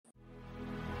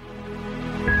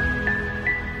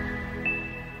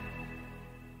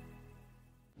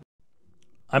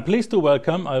I'm pleased to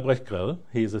welcome Albrecht Grell.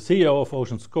 He is the CEO of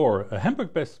OceanScore, a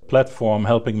Hamburg-based platform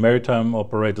helping maritime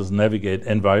operators navigate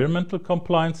environmental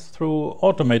compliance through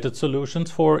automated solutions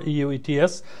for EU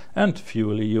ETS and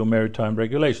FuelEU maritime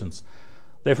regulations.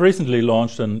 They've recently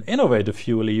launched an innovative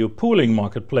FuelEU pooling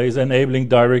marketplace enabling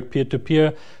direct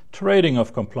peer-to-peer trading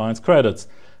of compliance credits.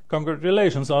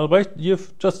 Congratulations, Albrecht.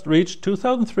 You've just reached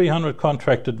 2,300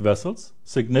 contracted vessels,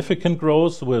 significant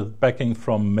growth with backing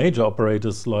from major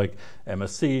operators like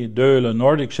MSC, Döhle,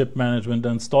 Nordic Shipmanagement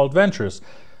and Stalled Ventures.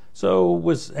 So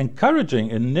with encouraging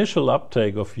initial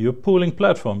uptake of your pooling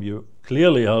platform, you're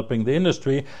clearly helping the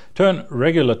industry turn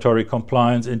regulatory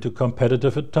compliance into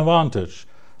competitive advantage.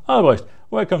 Albrecht,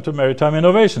 welcome to Maritime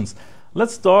Innovations.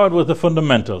 Let's start with the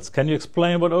fundamentals. Can you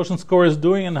explain what OceanScore is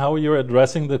doing and how you're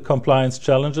addressing the compliance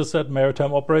challenges that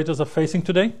maritime operators are facing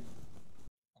today?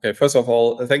 Okay, first of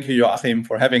all, thank you, Joachim,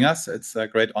 for having us. It's a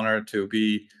great honor to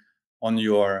be on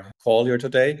your call here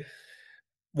today.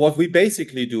 What we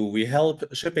basically do, we help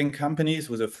shipping companies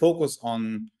with a focus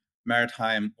on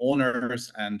maritime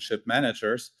owners and ship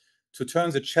managers to turn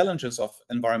the challenges of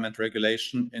environmental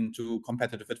regulation into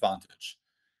competitive advantage.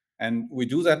 And we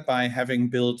do that by having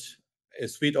built a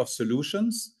suite of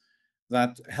solutions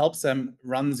that helps them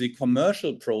run the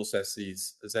commercial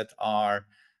processes that are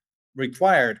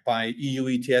required by EU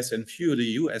ETS and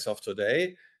FuelEU as of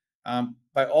today,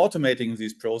 by automating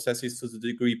these processes to the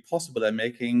degree possible and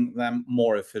making them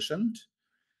more efficient.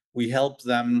 We help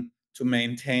them to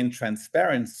maintain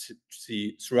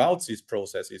transparency throughout these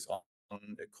processes on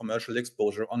commercial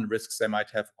exposure, on risks they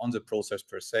might have on the process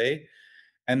per se.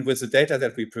 And with the data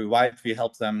that we provide, we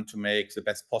help them to make the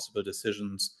best possible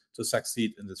decisions to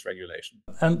succeed in this regulation.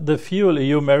 And the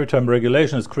FuelEU maritime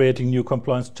regulation is creating new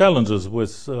compliance challenges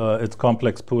with its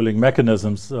complex pooling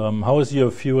mechanisms. How is your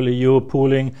FuelEU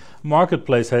pooling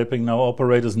marketplace helping now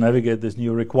operators navigate this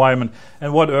new requirement?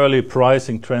 And what early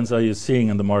pricing trends are you seeing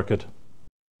in the market?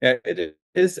 Yeah, it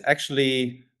is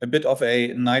actually a bit of a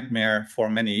nightmare for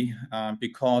many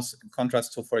because in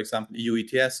contrast to, for example, EU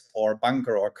ETS or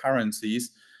bunker or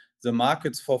currencies, the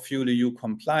markets for FuelEU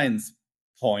compliance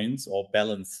points or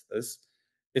balances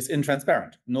is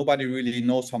intransparent. Nobody really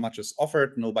knows how much is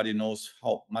offered. Nobody knows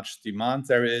how much demand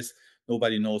there is.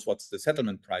 Nobody knows what the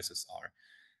settlement prices are.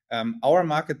 Our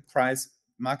marketplace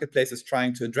is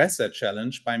trying to address that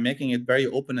challenge by making it very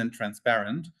open and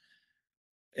transparent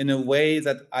in a way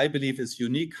that I believe is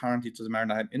unique currently to the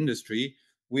maritime industry.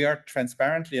 We are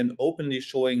transparently and openly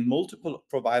showing multiple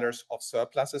providers of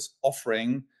surpluses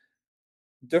offering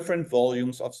different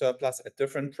volumes of surplus at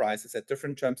different prices, at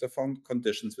different terms of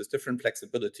conditions with different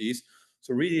flexibilities.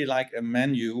 So really like a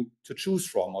menu to choose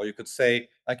from, or you could say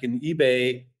like an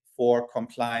eBay for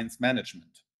compliance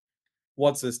management.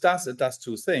 What this does, it does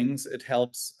two things. It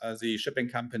helps the shipping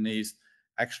companies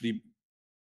actually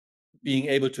being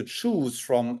able to choose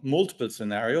from multiple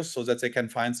scenarios so that they can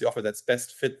find the offer that's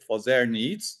best fit for their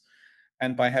needs.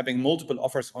 And by having multiple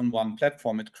offers on one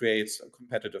platform, it creates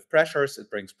competitive pressures, it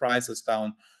brings prices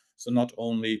down. So not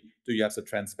only do you have the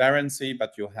transparency,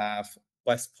 but you have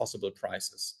best possible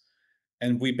prices.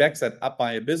 And we back that up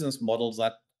by a business model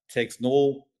that takes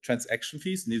no transaction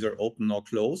fees, neither open nor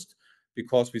closed,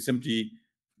 because we simply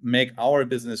make our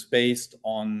business based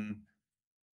on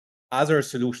other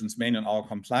solutions, mainly on our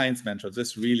compliance mentor.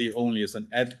 This really only is an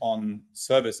add-on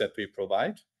service that we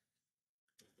provide.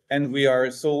 And we are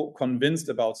so convinced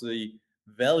about the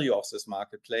value of this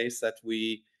marketplace that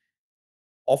we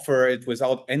offer it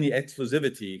without any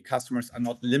exclusivity. Customers are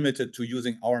not limited to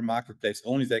using our marketplace.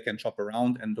 Only they can shop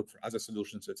around and look for other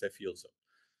solutions if they feel so.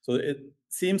 So it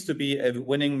seems to be a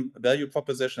winning value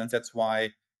proposition, and that's why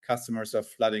customers are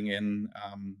flooding in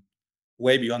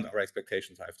way beyond our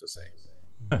expectations, I have to say.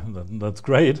 That's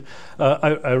great.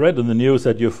 I read in the news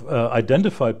that you've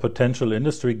identified potential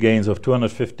industry gains of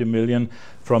 250 million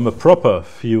from a proper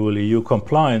FuelEU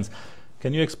compliance.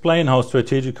 Can you explain how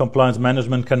strategic compliance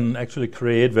management can actually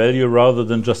create value rather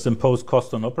than just impose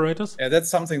cost on operators? Yeah,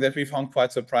 that's something that we found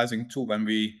quite surprising too when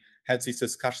we had these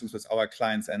discussions with our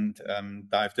clients and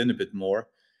dived in a bit more.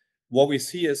 What we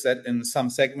see is that in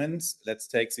some segments, let's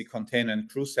take the container and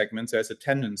cruise segments, there's a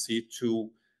tendency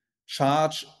to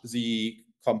charge the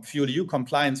FuelEU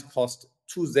compliance cost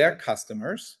to their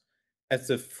customers at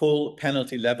the full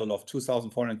penalty level of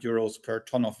 2,400 euros per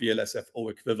ton of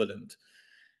VLSFO equivalent.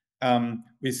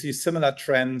 We see similar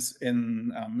trends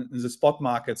in the spot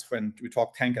markets when we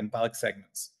talk tank and bulk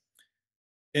segments.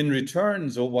 In return,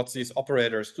 so what these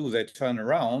operators do, they turn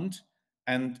around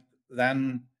and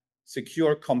then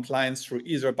secure compliance through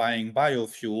either buying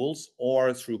biofuels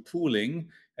or through pooling.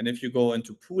 And if you go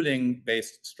into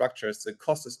pooling-based structures, the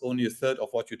cost is only a third of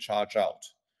what you charge out.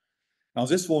 Now,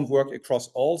 this won't work across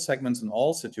all segments in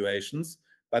all situations,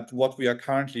 but what we are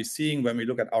currently seeing when we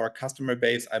look at our customer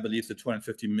base, I believe the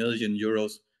 250 million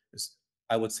euros is,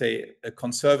 I would say, a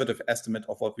conservative estimate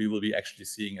of what we will be actually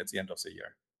seeing at the end of the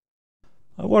year.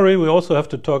 I worry we also have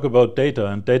to talk about data,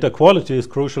 and data quality is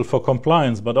crucial for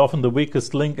compliance, but often the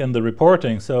weakest link in the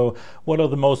reporting. So what are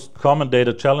the most common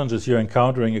data challenges you're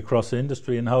encountering across the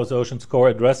industry, and how is OceanScore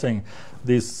addressing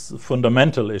these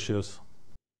fundamental issues?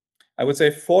 I would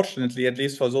say, fortunately, at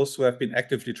least for those who have been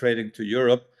actively trading to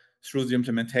Europe through the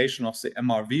implementation of the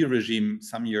MRV regime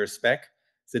some years back,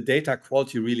 the data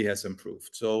quality really has improved.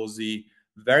 So the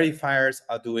verifiers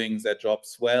are doing their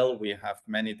jobs well. We have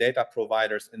many data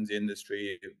providers in the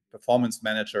industry, performance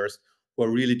managers who are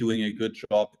really doing a good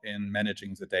job in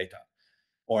managing the data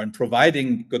or in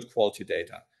providing good quality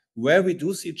data. Where we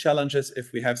do see challenges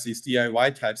if we have these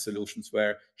DIY type solutions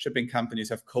where shipping companies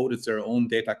have coded their own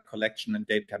data collection and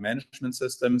data management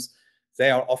systems, they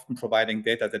are often providing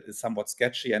data that is somewhat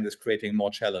sketchy and is creating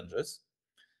more challenges.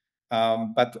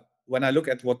 But when I look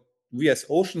at what we as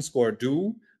OceanScore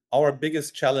do, our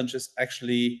biggest challenges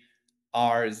actually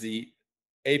are the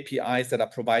APIs that are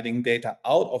providing data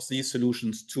out of these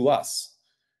solutions to us.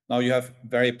 Now you have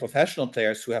very professional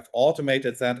players who have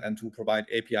automated that and who provide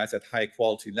APIs at high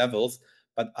quality levels,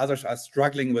 but others are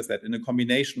struggling with that in a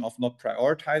combination of not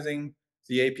prioritizing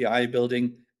the API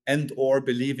building and or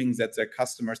believing that their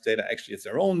customers' data actually is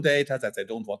their own data, that they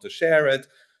don't want to share it.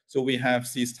 So we have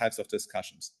these types of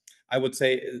discussions. I would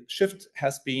say shift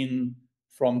has been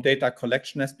from data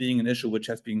collection as being an issue which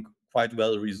has been quite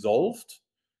well resolved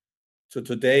to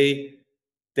today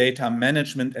data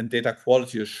management and data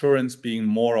quality assurance being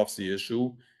more of the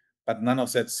issue, but none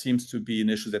of that seems to be an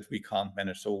issue that we can't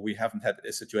manage. So we haven't had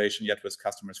a situation yet with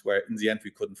customers where in the end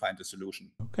we couldn't find a solution.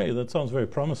 Okay, that sounds very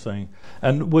promising.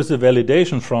 And with the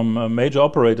validation from major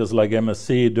operators like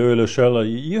MSC, Döhle, Shell,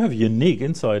 you have unique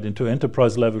insight into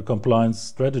enterprise-level compliance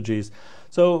strategies.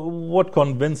 So what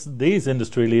convinced these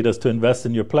industry leaders to invest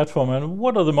in your platform, and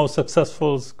what are the most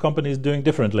successful companies doing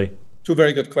differently? Two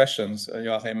very good questions,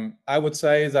 Joachim. I would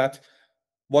say that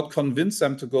what convinced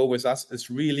them to go with us is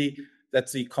really that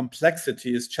the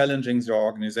complexity is challenging their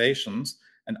organizations,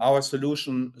 and our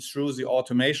solution through the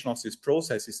automation of these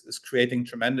processes is creating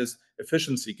tremendous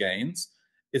efficiency gains,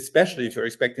 especially if you're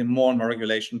expecting more and more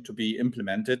regulation to be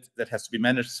implemented that has to be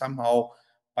managed somehow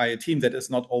by a team that is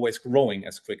not always growing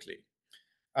as quickly.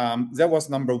 That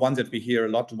was number one that we hear a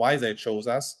lot, why they chose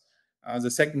us. The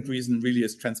second reason really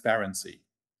is transparency.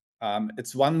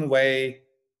 It's one way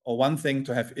or one thing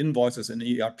to have invoices in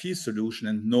an ERP solution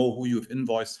and know who you've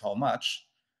invoiced how much.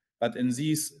 But in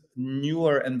these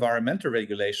newer environmental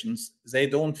regulations, they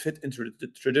don't fit into the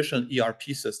traditional ERP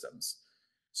systems.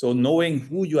 So knowing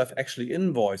who you have actually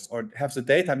invoiced, or have the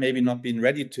data maybe not been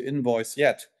ready to invoice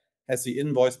yet, has the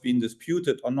invoice been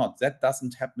disputed or not, that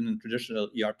doesn't happen in traditional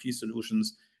ERP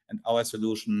solutions, and our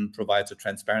solution provides the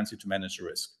transparency to manage the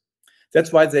risk.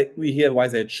 That's why we hear why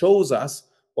they chose us.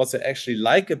 What they actually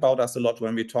like about us a lot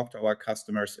when we talk to our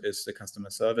customers is the customer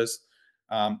service.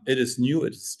 It is new,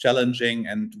 it is challenging,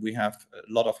 and we have a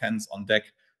lot of hands on deck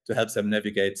to help them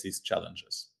navigate these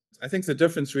challenges. I think the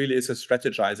difference really is the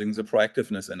strategizing, the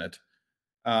proactiveness in it.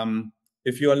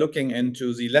 If you are looking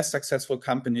into the less successful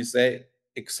companies, they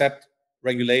accept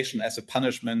regulation as a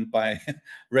punishment by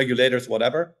regulators,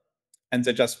 whatever, and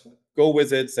they just go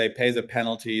with it. They pay the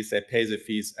penalties, they pay the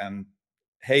fees, and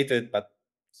hate it, but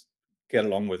get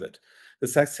along with it. The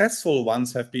successful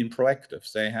ones have been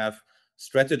proactive. They have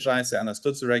strategized, they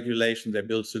understood the regulation, they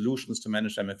build solutions to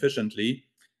manage them efficiently,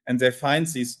 and they find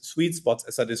these sweet spots,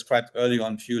 as I described earlier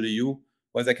on Fuel EU,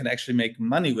 where they can actually make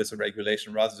money with the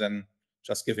regulation rather than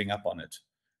just giving up on it.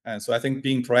 And so I think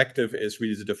being proactive is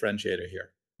really the differentiator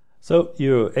here. So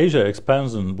your Asia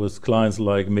expansion with clients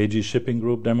like Meiji Shipping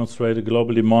Group demonstrate a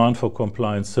global demand for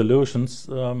compliance solutions.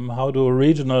 How do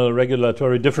regional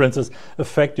regulatory differences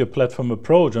affect your platform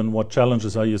approach, and what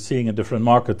challenges are you seeing in different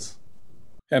markets?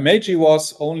 Meiji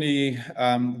was only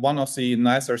one of the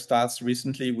nicer starts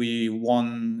recently. We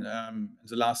won in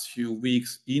the last few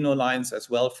weeks Ino lines as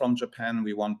well from Japan.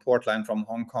 We won Portline from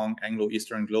Hong Kong, Anglo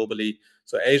Eastern globally.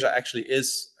 So Asia actually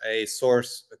is a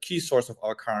key source of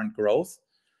our current growth.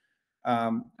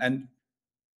 And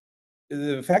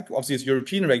the fact of these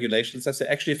European regulations is that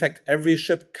they actually affect every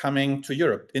ship coming to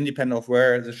Europe, independent of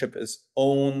where the ship is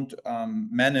owned,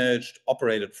 managed,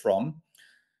 operated from.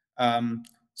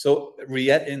 So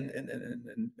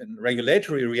in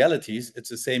regulatory realities, it's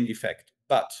the same effect.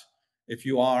 But if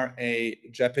you are a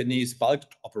Japanese bulk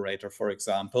operator, for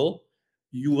example,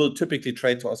 you will typically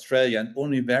trade to Australia and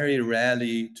only very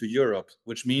rarely to Europe,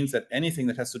 which means that anything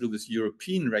that has to do with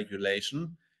European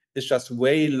regulation is just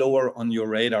way lower on your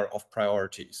radar of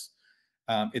priorities.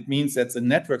 It means that the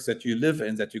networks that you live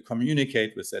in, that you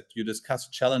communicate with, that you discuss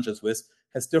challenges with,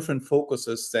 has different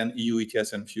focuses than EU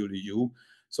ETS and Fuel EU.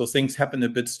 So things happen a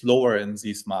bit slower in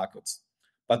these markets.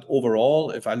 But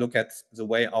overall, if I look at the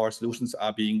way our solutions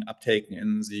are being uptaken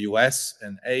in the US,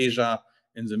 in Asia,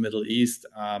 in the Middle East,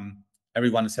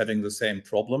 everyone is having the same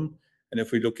problem. And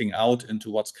if we're looking out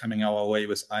into what's coming our way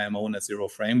with IMO Net Zero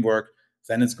framework,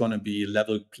 then it's going to be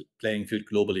level playing field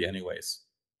globally anyways.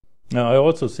 Now, I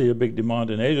also see a big demand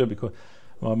in Asia because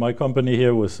my company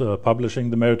here was publishing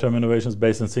the Maritime Innovations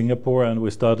based in Singapore, and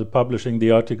we started publishing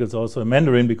the articles also in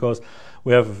Mandarin because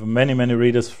we have many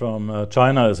readers from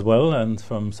China as well and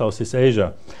from Southeast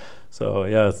Asia. So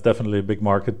yeah, it's definitely a big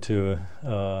market to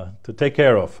take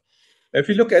care of. If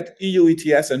you look at EU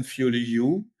ETS and Fuel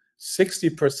EU,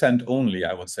 60% only,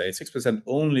 I would say, 6%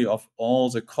 only of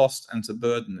all the cost and the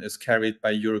burden is carried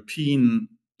by European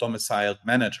domiciled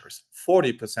managers.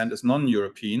 40% is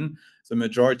non-European, the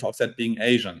majority of that being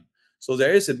Asian. So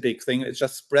there is a big thing. It's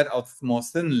just spread out more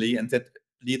thinly, and that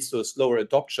leads to a slower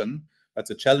adoption, but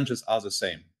the challenges are the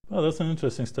same. Well, that's an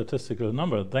interesting statistical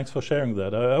number. Thanks for sharing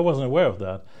that. I wasn't aware of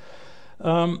that.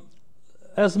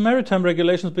 As maritime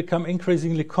regulations become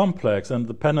increasingly complex and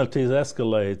the penalties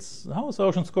escalate, how is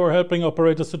OceanScore helping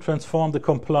operators to transform the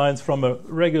compliance from a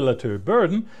regulatory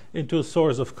burden into a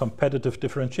source of competitive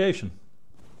differentiation?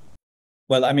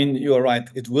 Well, I mean, you are right.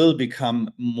 It will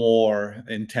become more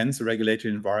intense, a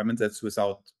regulatory environment. That's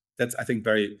I think,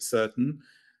 very certain.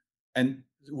 And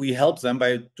we help them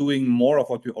by doing more of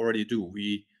what we already do.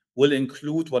 We will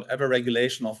include whatever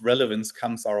regulation of relevance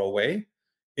comes our way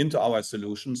into our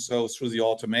solution. So through the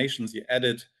automation, the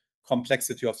added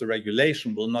complexity of the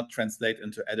regulation will not translate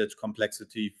into added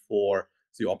complexity for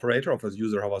the operator or for the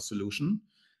user of our solution.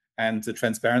 And the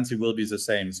transparency will be the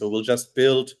same. So we'll just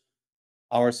build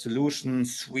our solution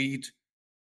suite,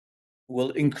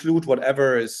 will include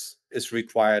whatever is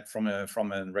required from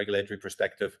a regulatory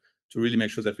perspective to really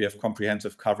make sure that we have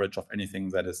comprehensive coverage of anything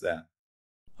that is there.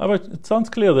 It sounds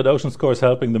clear that OceanScore is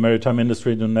helping the maritime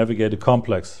industry to navigate a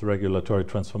complex regulatory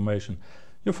transformation.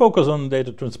 Your focus on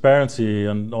data transparency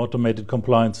and automated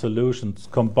compliance solutions,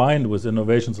 combined with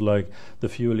innovations like the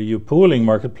Fuel EU pooling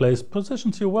marketplace,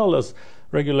 positions you well as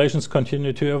regulations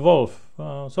continue to evolve.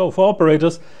 So for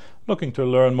operators looking to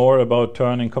learn more about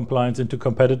turning compliance into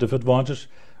competitive advantage,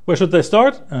 where should they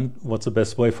start, and what's the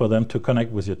best way for them to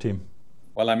connect with your team?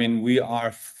 Well, I mean, we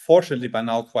are fortunately by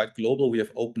now quite global. We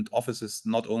have opened offices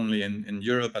not only in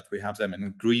Europe, but we have them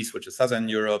in Greece, which is Southern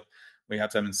Europe. We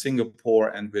have them in Singapore,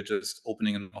 and we're just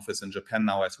opening an office in Japan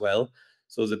now as well.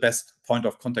 So the best point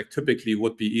of contact typically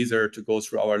would be either to go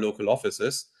through our local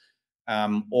offices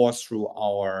or through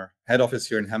our head office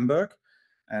here in Hamburg.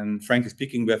 And frankly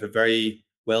speaking, we have a very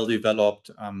well-developed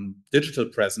digital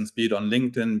presence, be it on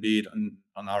LinkedIn, be it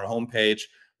on our homepage,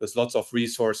 with lots of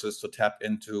resources to tap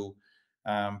into.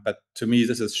 But to me,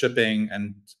 this is shipping,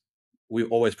 and we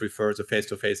always prefer the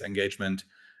face-to-face engagement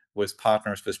with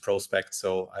partners, with prospects.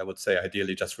 So I would say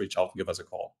ideally just reach out and give us a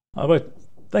call. Albert,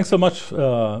 thanks so much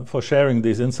for sharing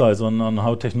these insights on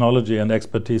how technology and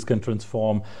expertise can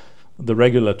transform the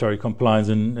regulatory compliance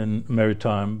in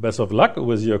maritime. Best of luck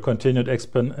with your continued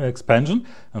expansion,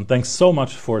 and thanks so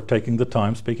much for taking the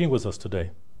time speaking with us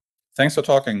today. Thanks for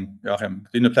talking, Joachim.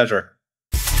 It's been a pleasure.